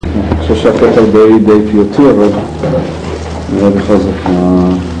שהקטע די פיוטי, אבל נראה בכל זאת מה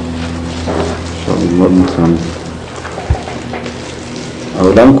אפשר ללמוד מכאן.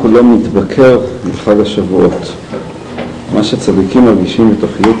 העולם כולו מתבקר בחג השבועות. מה שצדיקים מרגישים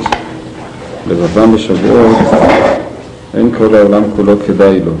בתוכיות לבבם בשבועות, אין כל העולם כולו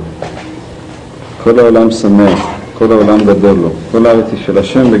כדאי לו. כל העולם שמח, כל העולם גדול לו, כל הארץ היא של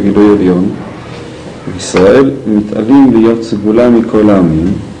השם בגילוי עליון. ישראל מתעלים להיות סגולה מכל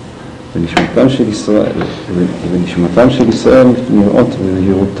העמים, ונשמתם של ישראל נראות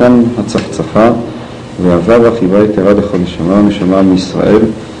בנהירותן הצחצחה, והאהבה והחיבה יתרה לכל נשמה מישראל,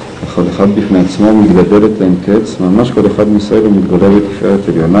 וכל אחד בפני עצמו מתגדלת לאין קץ, ממש כל אחד מישראל הוא מתגלה בתפארת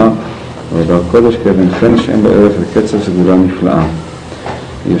עליונה, ועל הקודש כאבן חן שאין לו ערך וקצב סגולה נפלאה.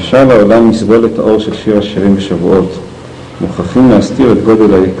 אפשר לעולם לסבול את האור של שיר השירים בשבועות, מוכרחים להסתיר את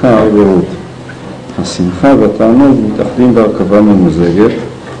גודל היקר ורות. השמחה והתענוג מתאחדים בהרכבה ממוזגת,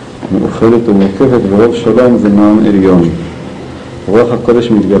 מאוחדת ומורכבת ברוב שלום ונועם עליון. רוח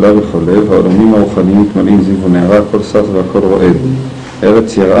הקודש מתגלה בכל לב, העולמים הרוחניים מתמלאים זיו ונערה, כל סס והכל רועד.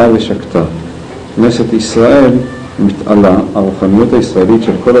 ארץ יראה ושקטה. כנסת ישראל מתעלה, הרוחניות הישראלית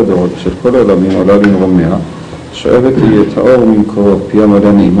של כל הדורות, של כל העולמים עולה למרומיה, שואבת היא את האור ממקורות, פיה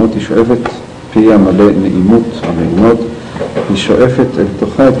מלא נעימות, היא שואפת פיה מלא נעימות הנעימות, היא שואפת אל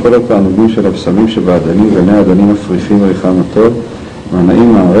תוכה את כל התענוגים של הבשמים שבאדנים, ועיני האדנים הפריחים ריחם הטוב,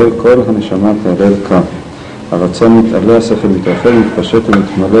 והנעים מערל כל הנשמה תעלל כה. הרצון מתעלה, השכל מתרחב, מתפשט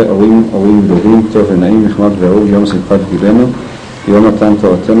ומתמלא אורים דורים, טוב ונעים, נחמד ואהוב, יום שמחת גילנו, יום מתן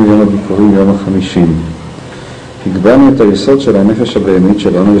תורתנו, יום הביקורים, יום החמישים. הגבנו את היסוד של הנפש הבהמית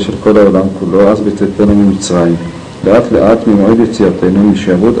שלנו ושל כל העולם כולו, אז בצאתנו ממצרים. לאט לאט ממועד יציאתנו,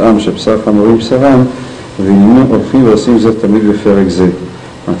 משעבוד עם שבשר הנעורים בשרם, והננו הולכים ועושים זאת תמיד בפרק זה.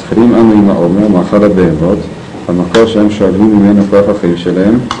 מתחילים אנו עם העומר, מאכל הבהמות, המקור שהם שואבים ממנו כוח החיים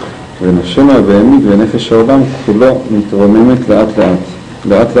שלהם, ונפשנו הבהמית ונפש העולם כולו מתרוממת לאט לאט.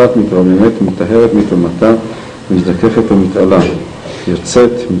 לאט לאט מתרוממת, מטהרת מתומתה, מזדקפת ומתעלה.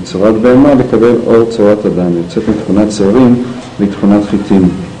 יוצאת מצורת בהמה לקבל אור צורת אדם, יוצאת מתכונת צעורים לתכונת חיטים.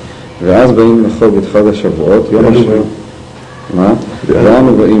 ואז באים לחוג את חג השבועות, יום אשר... מה?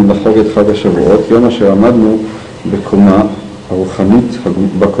 ואנו באים לחוג את חג השבועות, יום אשר עמדנו בקומה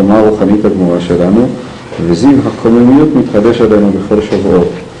הרוחנית הגמורה שלנו, וזיו הקוממיות מתחדש עלינו בכל שבועות.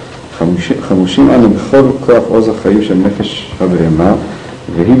 חמושים אנו בכל כוח עוז החיים של נפש הבהמה,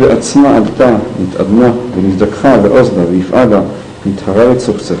 והיא בעצמה עלתה, התאדמה ונזדקחה לאוזנה והפעלה, מתחרה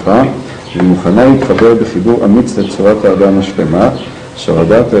וצוחצחה, והיא מוכנה להתחבר בחיבור אמיץ לצורת האדם השלמה,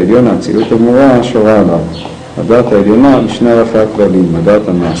 שהדעת העליון, האצילות הגמורה, שורה עליו. הדעת העליונה היא שני ערכי הכללים, הדעת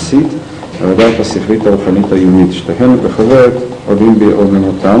המעשית והדעת השכלית הרוחנית היומית. שתיהן בחוברת עולים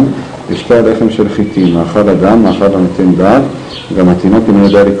בעולמנותם, ושתי הלחם של חיטים, מאכל אדם, מאכל הנותן דעת, גם התינוק אינו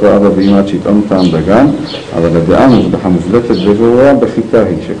יודע לקרוא אבא ואמא עד שיטעום טעם דגן, אבל הדעה המובלטת וברורה בחיטה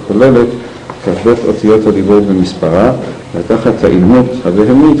היא, שכוללת כ"ב אותיות הדיבור במספרה, ותחת האילמות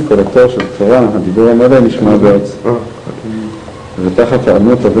הבהמית, כל התור של תורה, הדיבור המלא נשמע בארצנו. ותחת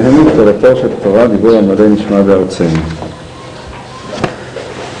האילמות הבהמית, כל התור של תורה, הדיבור המלא נשמע בארצנו.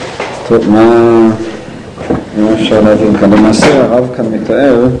 טוב, מה אפשר להבין כאן? למעשה הרב כאן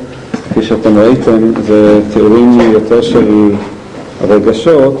מתאר, כפי שאתם ראיתם, זה תיאורים יותר של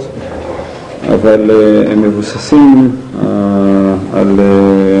הרגשות, אבל הם מבוססים על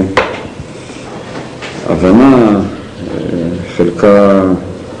הבנה, חלקה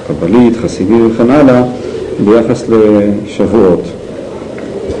קבלית, חסידית וכן הלאה, ביחס לשבועות.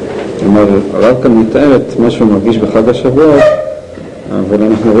 כלומר, הרב כאן מתאר את מה שהוא מרגיש בחג השבועות, אבל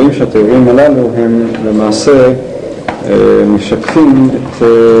אנחנו רואים שהתיאורים הללו הם למעשה משקפים את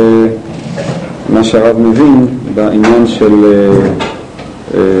מה שהרב מבין בעניין של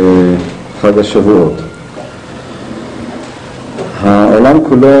חג השבועות. העולם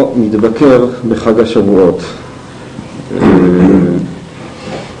כולו מתבקר בחג השבועות.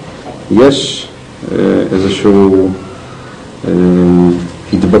 יש איזשהו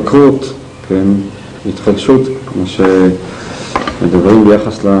התבקרות, כן, התחדשות, כמו שמדברים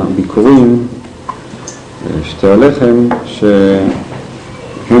ביחס לביקורים, שתי הלחם,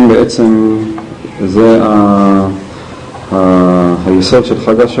 שהם בעצם, זה היסוד של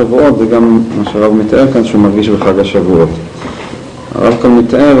חג השבועות, וגם מה שהרב מתאר כאן שהוא מרגיש בחג השבועות. הרב כאן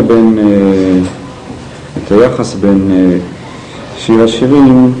מתאר את היחס בין שיר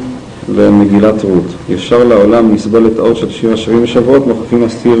השירים למגילת רות. אפשר לעולם לסבול את האור של שיר השירים בשבועות, מוכרחים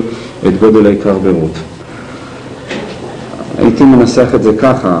להסתיר את גודל העיקר ברות. הייתי מנסח את זה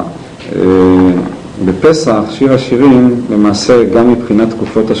ככה, בפסח שיר השירים למעשה גם מבחינת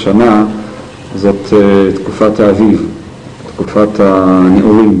תקופות השנה זאת תקופת האביב, תקופת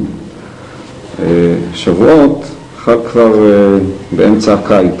הנעורים. השבועות חל כבר באמצע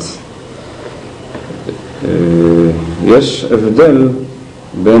הקיץ. יש הבדל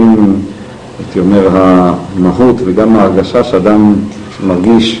בין, הייתי אומר, המהות וגם ההרגשה שאדם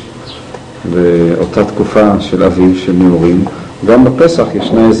מרגיש באותה תקופה של אביב, של נעורים. גם בפסח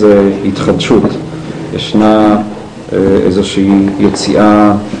ישנה איזו התחדשות, ישנה איזושהי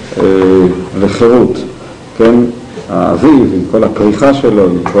יציאה לחירות, כן? האביב עם כל הפריחה שלו,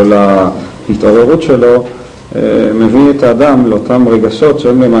 עם כל ההתעוררות שלו, מביא את האדם לאותם רגשות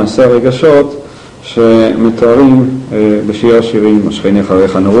שהם למעשה הרגשות שמתוארים בשיר השירים, השכני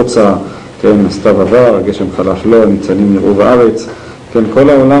אחריך נרוצה, כן, הסתיו עבר, הגשם חלף לו, הניצנים נראו בארץ, כן, כל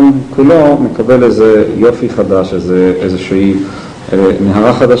העולם כולו מקבל איזה יופי חדש, איזושהי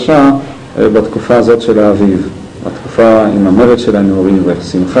נהרה חדשה בתקופה הזאת של האביב, התקופה עם המרד של הנעורים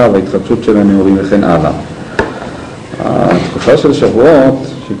והשמחה וההתחדשות של הנעורים וכן הלאה. התקופה של שבועות,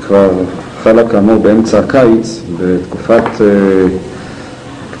 שהיא כבר חלה כאמור באמצע הקיץ, בתקופת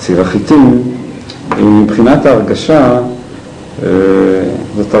קציר החיטים, מבחינת ההרגשה,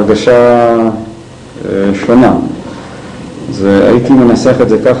 זאת הרגשה שונה. הייתי מנסח את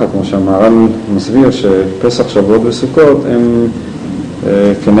זה ככה, כמו שהמהר"ל מסביר, שפסח, שבועות וסוכות הם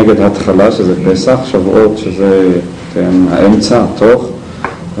כנגד התחלה, שזה פסח, שבועות שזה כן, האמצע, התוך,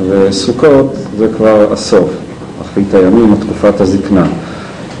 וסוכות זה כבר הסוף, אחרית הימים, תקופת הזקנה.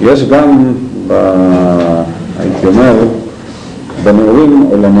 יש גם, הייתי אומר, בנעורים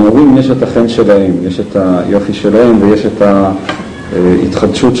או לנעורים יש את החן שלהם, יש את היופי שלהם ויש את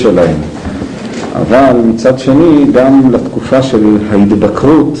ההתחדשות שלהם. אבל מצד שני, גם לתקופה של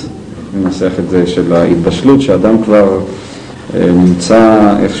ההתבקרות, ננסח את זה, של ההתבשלות, שאדם כבר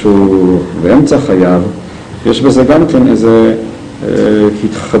נמצא איכשהו באמצע חייו, יש בזה גם כן איזה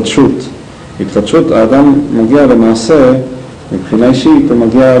התחדשות. התחדשות, האדם מגיע למעשה, מבחינה אישית, הוא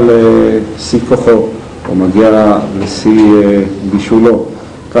מגיע לשיא כוחו, הוא מגיע לשיא בישולו.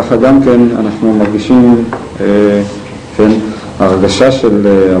 ככה גם כן אנחנו מרגישים, כן, ההרגשה של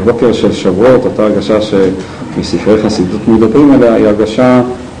הבוקר של שבועות, אותה הרגשה שמספרי חסידות מדברים עליה, היא הרגשה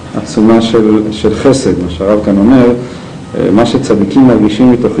עצומה של חסד, מה שהרב כאן אומר, מה שצדיקים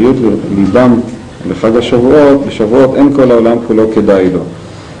מרגישים מתוכיות ליבם לחג השבועות, בשבועות אין כל העולם כולו כדאי לו.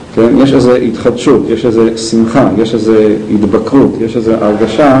 כן? יש איזו התחדשות, יש איזו שמחה, יש איזו התבקרות, יש איזו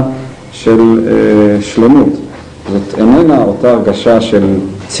הרגשה של שלמות. זאת איננה אותה הרגשה של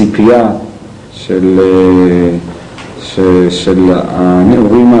ציפייה, של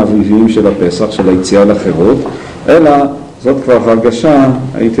הנעורים האביביים של הפסח, של היציאה לחירות, אלא זאת כבר הרגשה,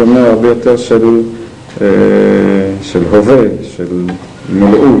 הייתי אומר, הרבה יותר של הווה, של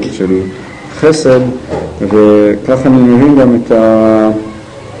מלאות, של חסד, וככה אני מבין גם את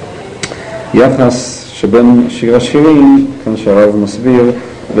היחס שבין שיר השירים, כאן שהרב מסביר,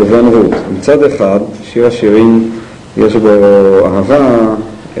 לבין רות. מצד אחד, שיר השירים יש בו אהבה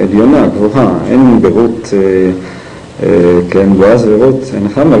עליונה, גבוהה, אין ברות, כן, בועז ורות,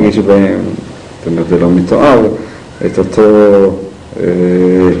 אינך מרגיש בהם, זאת אומרת, זה לא מתואר, את אותו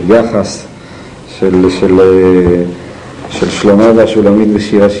יחס של שלמה והשולמית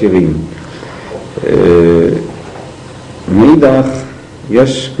בשיר השירים. מאידך,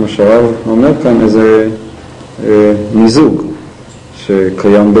 יש, כמו שהרב אומר כאן, איזה מיזוג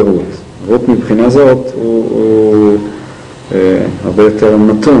שקיים ברות. רות מבחינה זאת הוא הרבה יותר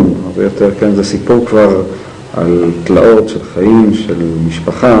מתון, הרבה יותר, כן, זה סיפור כבר על תלאות של חיים, של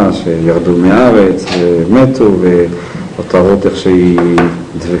משפחה שירדו מהארץ ומתו, ואותה רות איך שהיא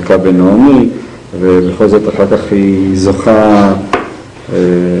דבקה בנעמי, ובכל זאת אחר כך היא זוכה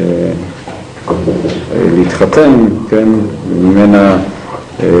להתחתן, כן, ממנה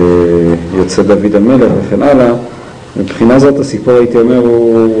יוצא דוד המלך וכן הלאה. מבחינה זאת הסיפור, הייתי אומר,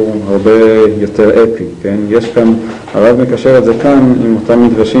 הוא הרבה יותר אפי, כן? יש כאן, הרב מקשר את זה כאן עם אותם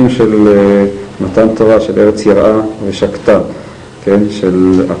מדרשים של מתן תורה, של ארץ יראה ושקטה, כן?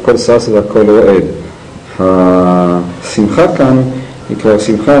 של הכל שש והכל רועד. השמחה כאן היא כבר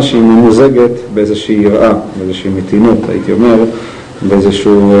שמחה שהיא ממוזגת באיזושהי יראה, באיזושהי מתינות, הייתי אומר,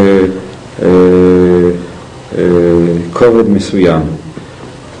 באיזשהו כובד מסוים.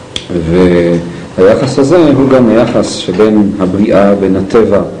 והיחס הזה הוא גם היחס שבין הבריאה, בין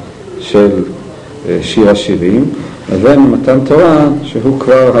הטבע של שיר השירים, לבין מתן תורה, שהוא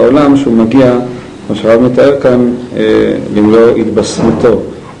כבר העולם שהוא מגיע, כמו שהרב מתאר כאן, למלוא התבשמותו.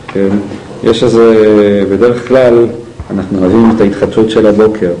 כן? יש איזה, בדרך כלל אנחנו אוהבים את ההתחדשות של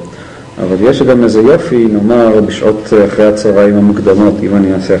הבוקר, אבל יש גם איזה יופי, נאמר, בשעות אחרי הצהריים המוקדמות, אם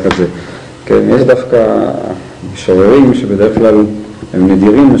אני אעשה את זה. כן? יש דווקא משוררים שבדרך כלל הם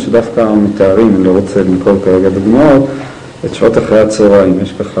נדירים, שדווקא מתארים, אני לא רוצה לנקול כרגע דוגמאות, את שעות אחרי הצהריים,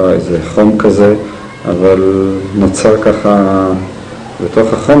 יש ככה איזה חום כזה, אבל נוצר ככה,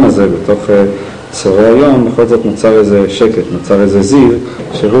 בתוך החום הזה, בתוך צהרי היום, בכל זאת נוצר איזה שקט, נוצר איזה זיו,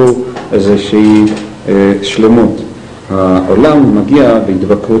 שהוא איזושהי שלמות. העולם מגיע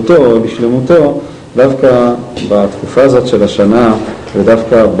בהתבקרותו, בשלמותו, דווקא בתקופה הזאת של השנה,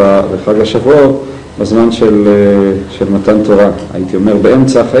 ודווקא בחג השבועות, בזמן של מתן תורה. הייתי אומר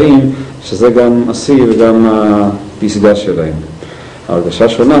באמצע החיים, שזה גם השיא וגם הפסגה שלהם. ההרגשה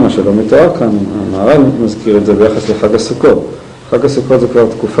שונה, מה שלא מתואר כאן, המהר"ל מזכיר את זה ביחס לחג הסוכות. חג הסוכות זה כבר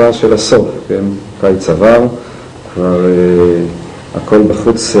תקופה של הסוף, כן? קיץ עבר, כבר הכל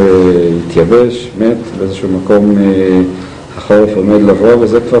בחוץ התייבש, מת, באיזשהו מקום החורף עומד לבוא,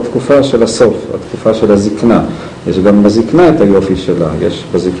 וזה כבר תקופה של הסוף, התקופה של הזקנה. יש גם בזקנה את היופי שלה, יש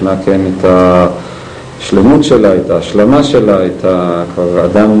בזקנה כן את השלמות שלה, את ההשלמה שלה, כבר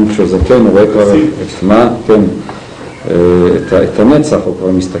אדם כשהוא זקן, הוא רואה כבר את מה, כן, את הנצח, הוא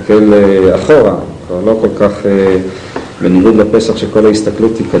כבר מסתכל אחורה, כבר לא כל כך, בניגוד לפסח שכל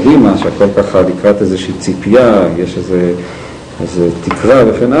ההסתכלות היא קדימה, שהכל ככה לקראת איזושהי ציפייה, יש איזה תקווה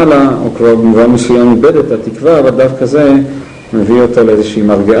וכן הלאה, הוא כבר במובן מסוים איבד את התקווה, אבל דווקא זה מביא אותו לאיזושהי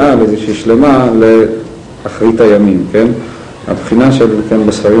מרגעה, לאיזושהי שלמה, לאחרית הימים, כן? הבחינה של, כן,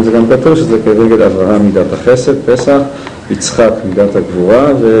 בספרים זה גם כתוב, שזה כנגד אברהם מידת החסד, פסח, יצחק מידת הגבורה,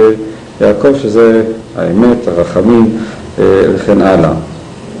 ויעקב שזה האמת, הרחמים וכן הלאה.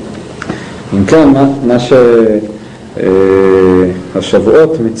 אם כן, מה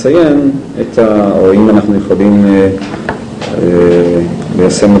שהשבועות מציין, או אם אנחנו יכולים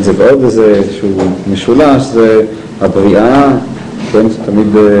ליישם את זה בעוד איזה שהוא משולש, זה הבריאה, כן, שתמיד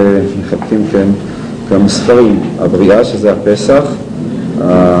מחלקים, כן, גם ספרים, הבריאה שזה הפסח,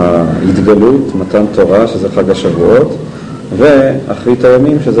 ההתגלות, מתן תורה שזה חג השבועות, ואחרית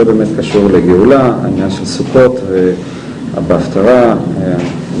הימים שזה באמת קשור לגאולה, העניין של סוכות ובהפטרה,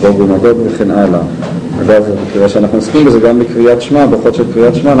 גוג ומגוג וכן הלאה. אגב, בגלל שאנחנו עוסקים בזה גם בקריאת שמע, ברכות של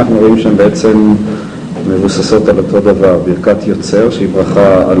קריאת שמע אנחנו רואים שהן בעצם מבוססות על אותו דבר, ברכת יוצר שהיא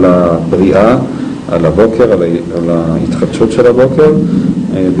ברכה על הבריאה, על הבוקר, על ההתחדשות של הבוקר,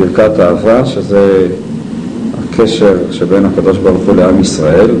 ברכת האהבה שזה הקשר שבין הקדוש ברוך הוא לעם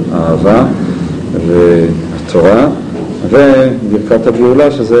ישראל, האהבה והתורה, וברכת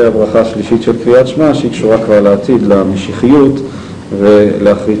הגאולה שזה הברכה השלישית של קריאת שמע שהיא קשורה כבר לעתיד, למשיחיות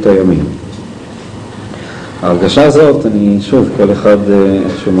ולאחרית הימים. ההרגשה הזאת, אני שוב, כל אחד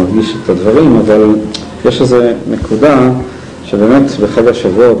שהוא מרגיש את הדברים, אבל יש איזו נקודה שבאמת בחג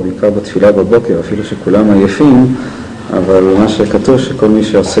השבועות, בעיקר בתפילה בבוקר, אפילו שכולם עייפים, אבל מה שכתוב שכל מי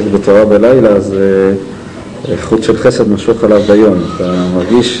שעוסק בתורה בלילה זה חוט של חסד משוך עליו דיון. אתה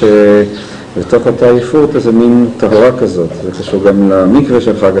מרגיש בתוך אותה עייפות איזה מין טהרה כזאת, זה קשור גם למקווה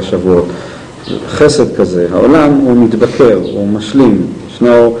של חג השבועות. חסד כזה, העולם הוא מתבקר, הוא משלים,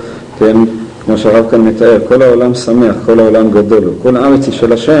 ישנו, כן, כמו שהרב כאן מתאר, כל העולם שמח, כל העולם גדול, כל הארץ היא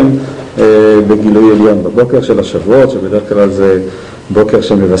של השם בגילוי עליון. בבוקר של השבועות, שבדרך כלל זה בוקר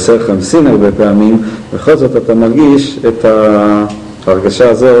שמבשר חמסין הרבה פעמים, בכל זאת אתה מרגיש את ההרגשה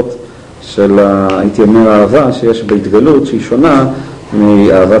הזאת של, הייתי אומר, האהבה שיש בהתגלות, שהיא שונה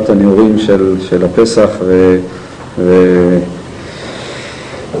מאהבת הנעורים של הפסח, וללא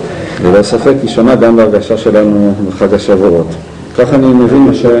ספק היא שונה גם בהרגשה שלנו בחג השבועות. כך אני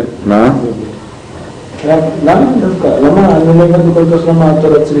מבין מה? למה אני לא הבנתי כל כך למה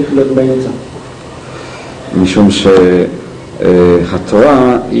התורה צריך להיות באמצע? משום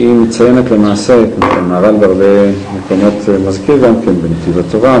שהתורה היא מציינת למעשה, המהר"ל בהרבה מקומות מזכיר גם כן, בנתיב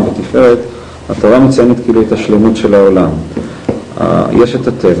התורה, בתפארת, התורה מציינת כאילו את השלמות של העולם. יש את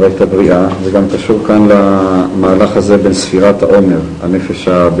הטבע, את הבריאה, זה גם קשור כאן למהלך הזה בין ספירת העומר, הנפש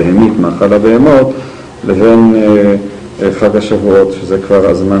הבהמית, מאכל הבהמות, לבין חג השבועות, שזה כבר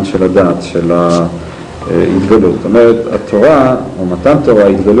הזמן של הדת, של ההתגלות. זאת אומרת, התורה, או מתן תורה,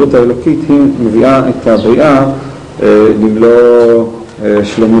 ההתגלות האלוקית, היא מביאה את הבריאה למלוא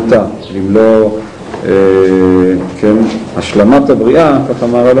שלמותה, למלוא, כן, השלמת הבריאה, כך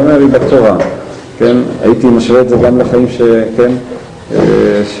המהר"ל אומר, היא בתורה. כן, הייתי משווה את זה גם לחיים כן,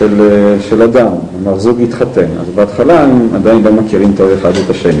 של אדם, כלומר זוג התחתן. אז בהתחלה הם עדיין לא מכירים טוב אחד את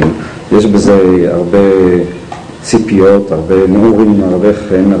השני, יש בזה הרבה ציפיות, הרבה נעורים, הרבה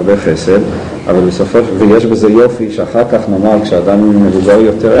חן, הרבה חסד, אבל בסופו ויש בזה יופי שאחר כך נאמר כשאדם מבוגר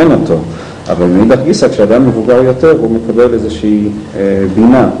יותר אין אותו, אבל מאידך גיסא כשאדם מבוגר יותר הוא מקבל איזושהי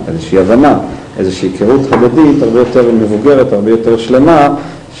בינה, איזושהי הבנה, איזושהי היכרות הדדית הרבה יותר מבוגרת, הרבה יותר שלמה,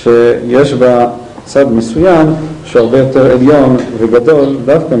 שיש בה צד מסוים שהרבה יותר עליון וגדול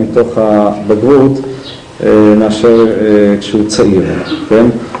דווקא מתוך הבגרות מאשר כשהוא צעיר, כן?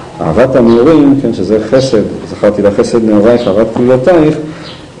 אהבת הנעורים, כן, שזה חסד, זכרתי לחסד נעורייך, אהבת כלילותייך,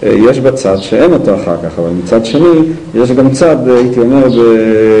 יש בצד שאין אותו אחר כך, אבל מצד שני יש גם צד, הייתי אומר,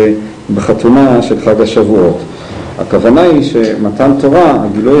 בחתונה של חג השבועות. הכוונה היא שמתן תורה,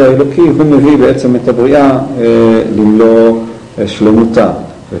 הגילוי האלוקי, הוא מביא בעצם את הבריאה למלוא שלמותה.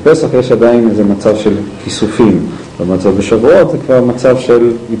 בפסח יש עדיין איזה מצב של כיסופים, במצב בשבועות זה כבר מצב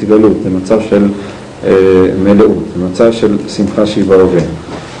של התגלות, זה מצב של מלאות, זה מצב של שמחה שהיא בהווה.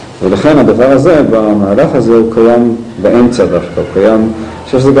 ולכן הדבר הזה, במהלך הזה, הוא קיים באמצע דווקא, הוא קיים, אני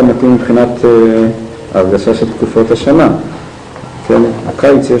חושב שזה גם מתאים מבחינת ההרגשה של תקופות השנה. כן?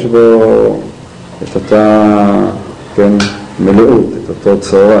 הקיץ יש בו את אותה, כן, מלאות, את אותו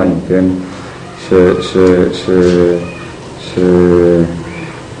צהריים, כן?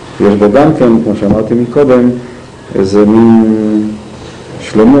 יש בו גם כן, כמו שאמרתי מקודם, איזה מין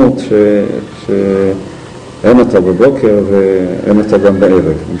שלמות שאין אותה בבוקר ואין אותה גם בערב,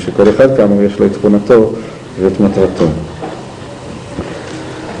 שכל אחד כאמור יש לו את תכונתו ואת מטרתו.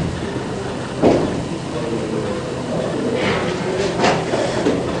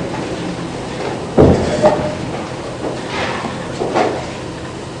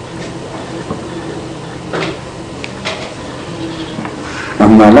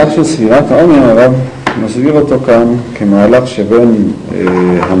 המהלך של ספירת העומר, הרב מסביר אותו כאן כמהלך שבין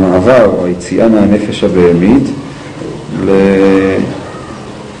המעבר או היציאה מהנפש הבהמית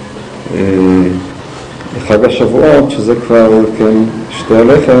לחג השבועות, שזה כבר, כן, שתי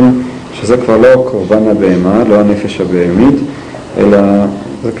הלחם, שזה כבר לא קורבן הבהמה, לא הנפש הבהמית, אלא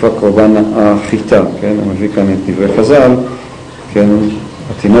זה כבר קורבן החיטה, כן? הוא מביא כאן את דברי חז"ל, כן?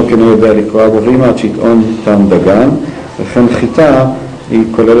 התינוק אינו יודע לקרוא אבא ואמא עד שיטעון טעם דגן, לכן חיטה היא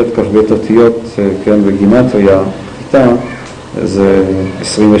כוללת כ"ב אותיות, כן, בגימטריה, חיטה, זה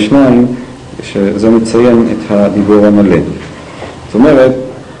 22, שזה מציין את הדיבור המלא. זאת אומרת,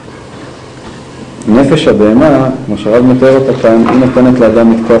 נפש הבהמה, כמו שהרב מתאר אותה כאן, היא נותנת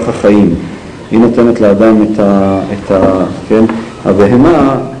לאדם את כוח החיים. היא נותנת לאדם כן,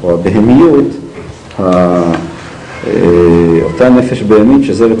 הבהמה, או הבהמיות, אותה נפש בהמית,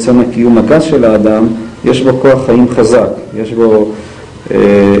 שזה רצון הקיום הגס של האדם, יש בו כוח חיים חזק, יש בו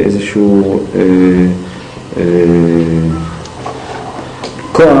איזשהו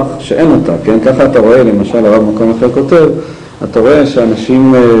כוח שאין אותה, כן? ככה אתה רואה, למשל הרב מקום אחר כותב, אתה רואה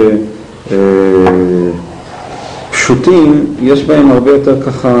שאנשים פשוטים, יש בהם הרבה יותר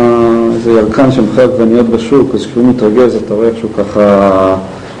ככה, איזה ירקן שמחר עגבניות בשוק, אז כשהוא מתרגז אתה רואה שהוא ככה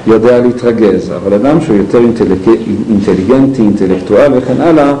יודע להתרגז, אבל אדם שהוא יותר אינטליגנטי, אינטלקטואל וכן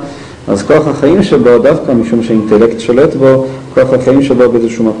הלאה, אז כוח החיים שבו, דווקא משום שהאינטלקט שולט בו, כוח החיים שבו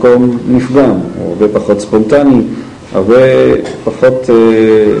באיזשהו מקום נפגם, הוא הרבה פחות ספונטני, הרבה פחות,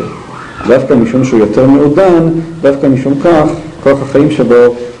 דווקא משום שהוא יותר מעודן, דווקא משום כך, כוח החיים שבו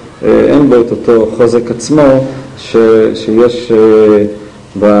אין בו את אותו חוזק עצמו שיש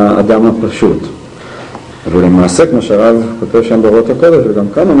באדם הפשוט. ולמעשה, כמו שהרב כותב שם ברות הקודש, וגם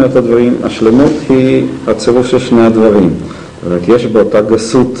כאן אומר את הדברים, השלמות היא הצירוף של שני הדברים. זאת אומרת, יש באותה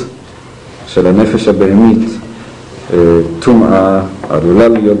גסות של הנפש הבהמית תומעה, עלולה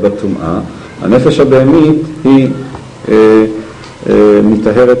להיות בה תומעה. הנפש הבהמית היא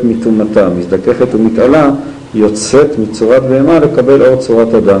מתאהרת מתומתה, מזדככת ומתעלה, יוצאת מצורת בהמה לקבל אור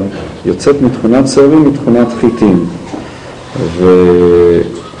צורת אדם, יוצאת מתכונת שעורים מתכונת חיטים.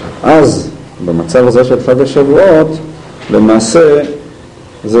 ואז במצב הזה של חג השבועות, למעשה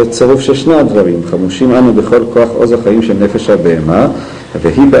זה צירוף של שני הדברים. חמושים אנו בכל כוח עוז החיים של נפש הבהמה,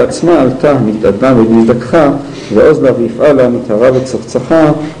 והיא בעצמה עלתה, מתעדנה ונזדככה, ועוז לה ויפעלה, מתהרה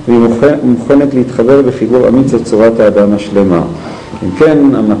וצחצחה, והיא מוכנת להתחבר בחיבור אמיץ לצורת האדם השלמה. אם כן,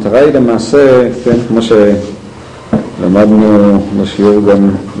 המטרה היא למעשה, כן, כמו שלמדנו בשיעור גם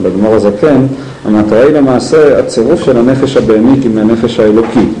לגמור הזקן, המטרה היא למעשה הצירוף של הנפש הבהמית עם הנפש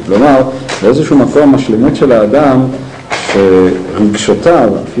האלוקית. כלומר, באיזשהו מקום השלמות של האדם, שרגשותיו,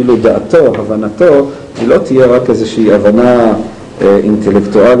 אפילו דעתו, הבנתו, היא לא תהיה רק איזושהי הבנה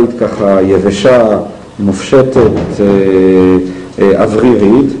אינטלקטואלית ככה יבשה, מופשטת,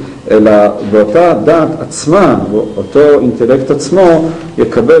 אוורירית, אלא באותה דעת עצמה, אותו אינטלקט עצמו,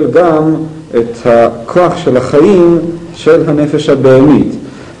 יקבל גם את הכוח של החיים של הנפש הבהמית.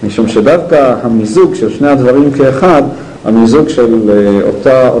 משום שדווקא המיזוג של שני הדברים כאחד, המיזוג של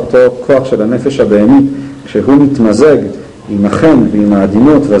אותו כוח של הנפש הבהמית, כשהוא מתמזג עם החן ועם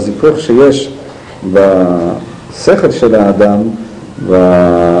העדינות והזיכוך שיש בשכל של האדם,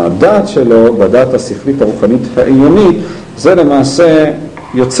 בדעת שלו, בדעת השכלית הרוחנית העליונית, זה למעשה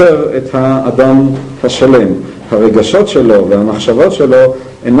יוצר את האדם השלם. הרגשות שלו והמחשבות שלו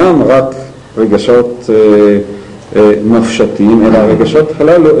אינם רק רגשות מפשטים, אלא הרגשות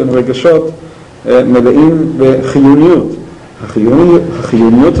הללו הם רגשות מלאים בחיוניות.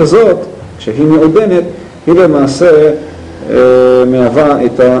 החיוניות הזאת, כשהיא מעודנת, היא למעשה מהווה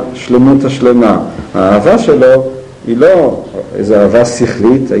את השלמות השלמה. האהבה שלו היא לא איזו אהבה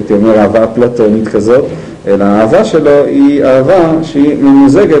שכלית, הייתי אומר אהבה פלטונית כזאת, אלא האהבה שלו היא אהבה שהיא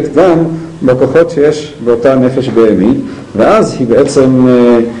ממוזגת גם בכוחות שיש באותה נפש בהמית, ואז היא בעצם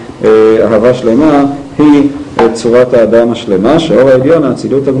אהבה שלמה, היא צורת האדם השלמה, שאור העליון,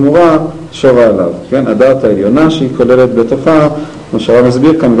 האצילות הגמורה, שורה עליו. כן? הדעת העליונה שהיא כוללת בתוכה, כמו שהרב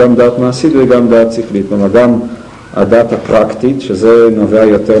מסביר כאן, גם דעת מעשית וגם דעת שכלית. כלומר, גם הדעת הפרקטית, שזה נובע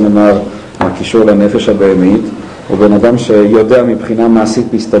יותר נאמר מהקישור לנפש הבהמית, הוא בן אדם שיודע מבחינה מעשית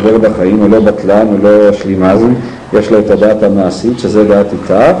להסתדר בחיים, הוא לא בטלן, הוא לא שלימזם, יש לו את הדעת המעשית, שזה דעת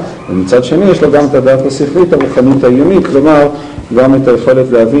איתה, ומצד שני יש לו גם את הדעת השכלית, הרוחנית העיונית, כלומר, גם את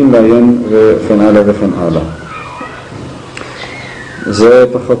היכולת להבין, לעיין וכן הלאה וכן הלאה. זה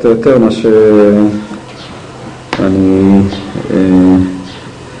פחות או יותר מה שאני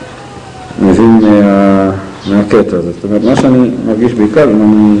מבין מהקטע הזה. זאת אומרת, מה שאני מרגיש בעיקר, אם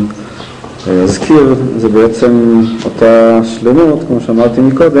אני אזכיר, זה בעצם אותה שלמות, כמו שאמרתי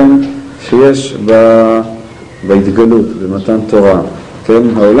מקודם, שיש בהתגלות, במתן תורה. כן?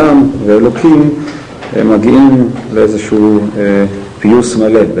 העולם ואלוקים מגיעים לאיזשהו פיוס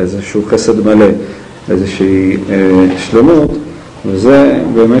מלא, לאיזשהו חסד מלא, לאיזושהי שלמות, וזה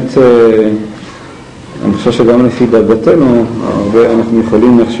באמת, אני חושב שגם לפי דרגתנו, הרבה אנחנו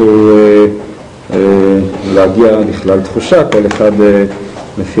יכולים איכשהו להגיע לכלל תחושה, כל אחד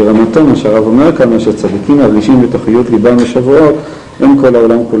לפי רמתו, מה שהרב אומר כאן, מה שצדיקים מרגישים בתוכיות ליבם ושבועות, אין כל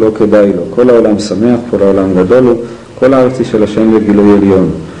העולם כולו כדאי לו, כל העולם שמח, כל העולם גדול לו, כל הארץ היא של השם לגילוי עליון.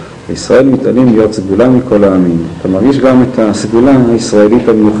 ישראל מתעלים להיות סגולה מכל העמים. אתה מרגיש גם את הסגולה הישראלית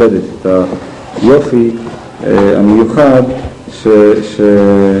המיוחדת, את היופי המיוחד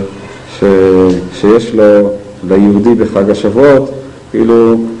שיש לו ליהודי בחג השבועות,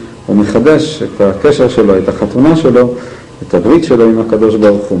 כאילו הוא מחדש את הקשר שלו, את החתונה שלו, את הברית שלו עם הקדוש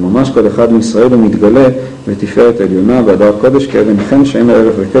ברוך הוא. ממש כל אחד מישראל הוא מתגלה בתפארת עליונה, בהדר קודש כאבן חן שאין לה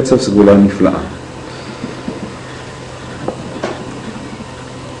ערך וקצב, סגולה נפלאה.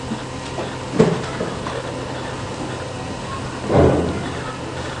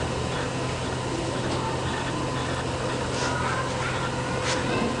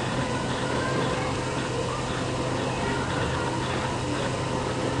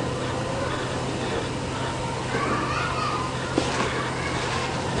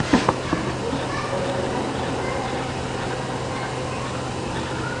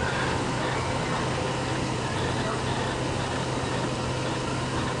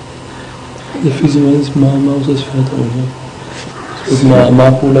 לפי זה מה עושה ספירת העומר? מה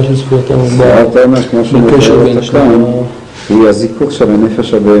הפעולה של ספירת העומר? ספירת העומר, כמו שהוא מתאר אותה כאן, היא הזיכוך של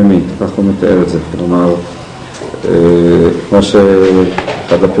הנפש הבהמית, כך הוא מתאר את זה. כלומר, כמו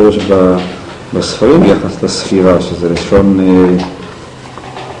שאחד הפירוש בספרים ביחס לספירה, שזה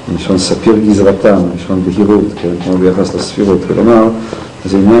לשון ספיר גזרתם, לשון בהירות, כן? כמו ביחס לספירות. כלומר,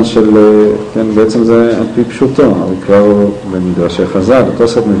 זה עניין של, כן, בעצם זה על פי פשוטו, אבל כבר במדרשי חז"ל,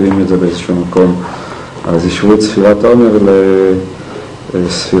 התוספות מביאים את זה באיזשהו מקום, אז ישרו את ספירת העומר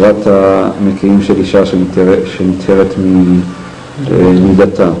לספירת המקיים של אישה שנתארת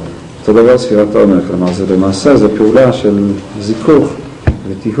מדתה. אותו דבר ספירת העומר, כלומר זה למעשה, זה פעולה של זיכוך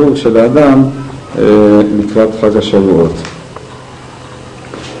וטיהור של האדם לקראת חג השבועות.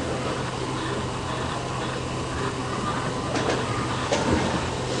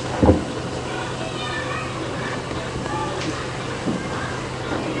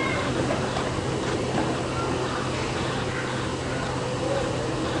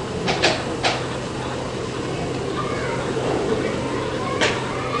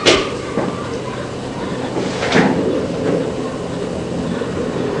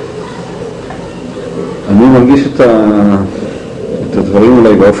 אני מרגיש את הדברים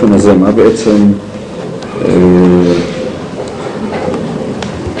אולי באופן הזה, מה בעצם,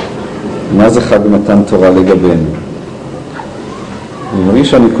 מה זה חג מתן תורה לגבינו? אני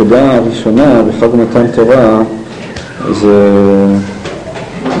מרגיש שהנקודה הראשונה בחג מתן תורה זה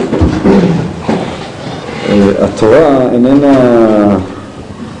התורה איננה,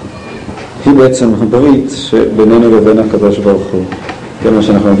 היא בעצם הברית שבינינו לבין הקדוש ברוך הוא. כן, מה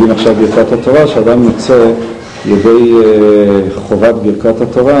שאנחנו יודעים עכשיו בברכת התורה, שאדם יוצא ידי חובת ברכת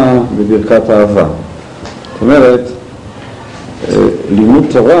התורה בברכת האהבה. זאת אומרת, לימוד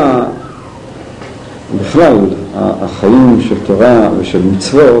תורה, בכלל, החיים של תורה ושל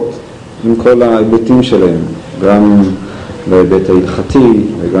מצוות, עם כל ההיבטים שלהם, גם בהיבט ההלכתי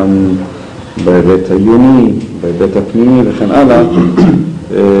וגם בהיבט העיוני, בהיבט הפנימי וכן הלאה,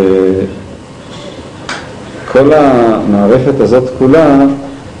 כל המערכת הזאת כולה,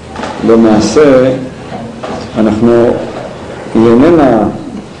 למעשה, היא איננה,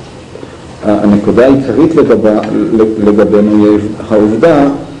 הנקודה העיקרית לגבינו היא העובדה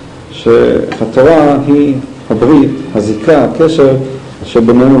שהתורה היא הברית, הזיקה, הקשר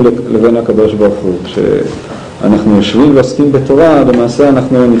שבינינו לבין הקדוש ברוך הוא. כשאנחנו יושבים ועוסקים בתורה, למעשה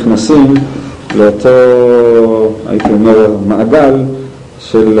אנחנו נכנסים לאותו, הייתי אומר, מעגל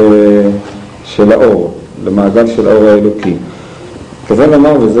של האור, למעגל של האור האלוקי. כזה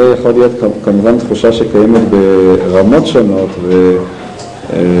לומר, וזה יכול להיות כמובן תחושה שקיימת ברמות שונות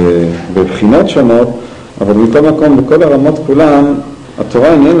ובבחינות שונות, אבל מכל מקום, בכל הרמות כולם,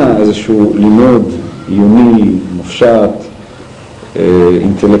 התורה איננה איזשהו לימוד עיוני, מופשט,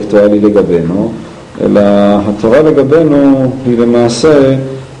 אינטלקטואלי לגבינו, אלא התורה לגבינו היא למעשה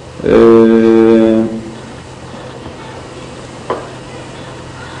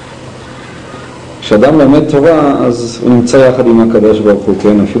כשאדם למד תורה, אז הוא נמצא יחד עם הקדוש ברוך הוא,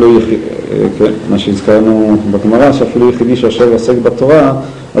 כן? אפילו כן, מה שהזכרנו בגמרא, שאפילו יחידי שיושב ועוסק בתורה,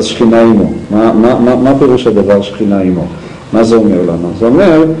 אז שכינה עמו. מה פירוש הדבר שכינה עמו? מה זה אומר לנו? זה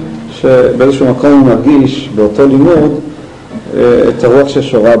אומר שבאיזשהו מקום הוא מרגיש באותו לימוד את הרוח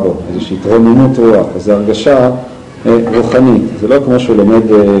ששורה בו, איזושהי התרוממות רוח, איזו הרגשה רוחנית. זה לא כמו שהוא לומד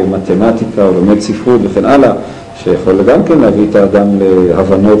מתמטיקה או לומד ספרות וכן הלאה, שיכול גם כן להביא את האדם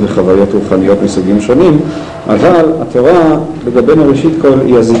להבנות וחוויות רוחניות מסוגים שונים, אבל התורה לגבינו ראשית כל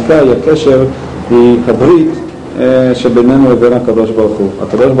היא הזיקה, היא הקשר, היא הברית שבינינו לבין הקדוש ברוך הוא.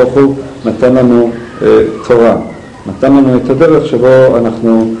 הקדוש ברוך הוא נתן לנו תורה, נתן לנו את הדרך שבה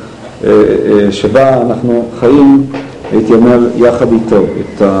אנחנו חיים, הייתי אומר, יחד איתו,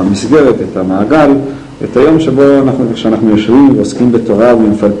 את המסגרת, את המעגל, את היום שבו כשאנחנו יושבים ועוסקים בתורה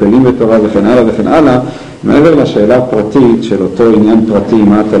ומפלפלים בתורה וכן הלאה וכן הלאה, מעבר לשאלה הפרטית של אותו עניין פרטי,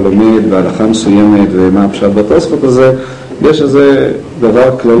 מה אתה לומד והלכה מסוימת ומה הפשט בתוספות הזה, יש איזה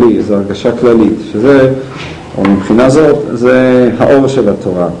דבר כללי, איזו הרגשה כללית, שזה, או מבחינה זאת, זה האור של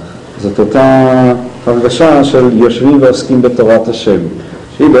התורה. זאת אותה הרגשה של יושבים ועוסקים בתורת השם,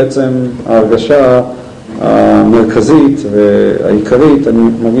 שהיא בעצם ההרגשה המרכזית והעיקרית, אני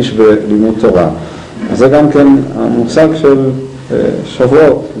מרגיש בלימוד תורה. אז זה גם כן המושג של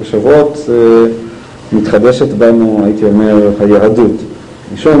שבועות. בשבועות מתחדשת בנו, הייתי אומר, היהדות.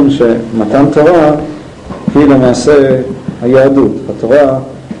 משום שמתן תורה היא למעשה היהדות. התורה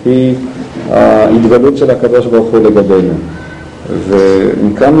היא ההתגלות של הקדוש ברוך הוא לגבינו.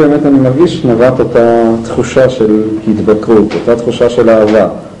 ומכאן באמת אני מרגיש נבט אותה תחושה של התבקרות, אותה תחושה של אהבה.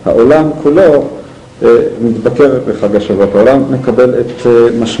 העולם כולו מתבקר בחג השבועות, העולם מקבל את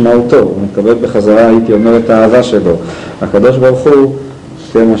משמעותו, הוא מקבל בחזרה, הייתי אומר, את האהבה שלו. הקדוש ברוך הוא,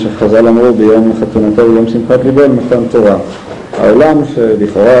 מה שחז"ל אמרו ביום חתונתו ויום שמחת ליבו, מתן תורה. העולם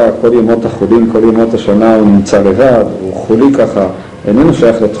שלכאורה כל ימות החולים, כל ימות השנה הוא נמצא לבד, הוא חולי ככה, איננו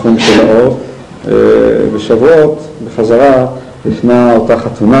שייך לתחום של האור. בשבועות, בחזרה, ישנה אותה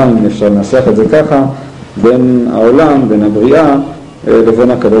חתונה, אם אפשר לנסח את זה ככה, בין העולם, בין הבריאה,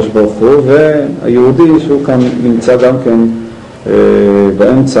 לבין הקדוש ברוך הוא, והיהודי שהוא כאן נמצא גם כן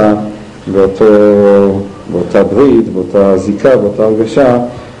באמצע, באותה ברית, באותה זיקה, באותה הרגשה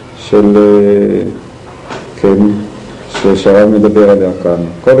של, כן, שהרב מדבר עליה כאן.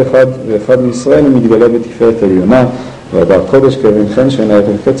 כל אחד ואחד מישראל מתגלה בתפארת העליונה, והדר קודש כאבן חן שאינה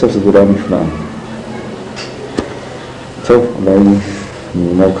יותר קצב סגולה נפלאה. טוב, אולי אני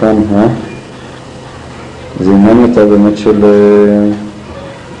אומר כאן, זה עניין יותר באמת של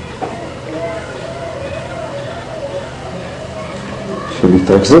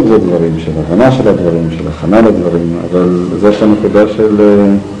התרכזות בדברים, של הבנה של הדברים, של הכנה לדברים, אבל זאת הנקודה של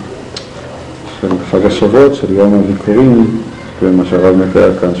חג השבועות, של יום הביקורים, ומה שהרב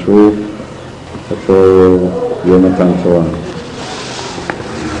מתאר כאן, שהוא אותו יום מתן תורה.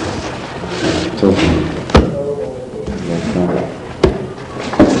 טוב.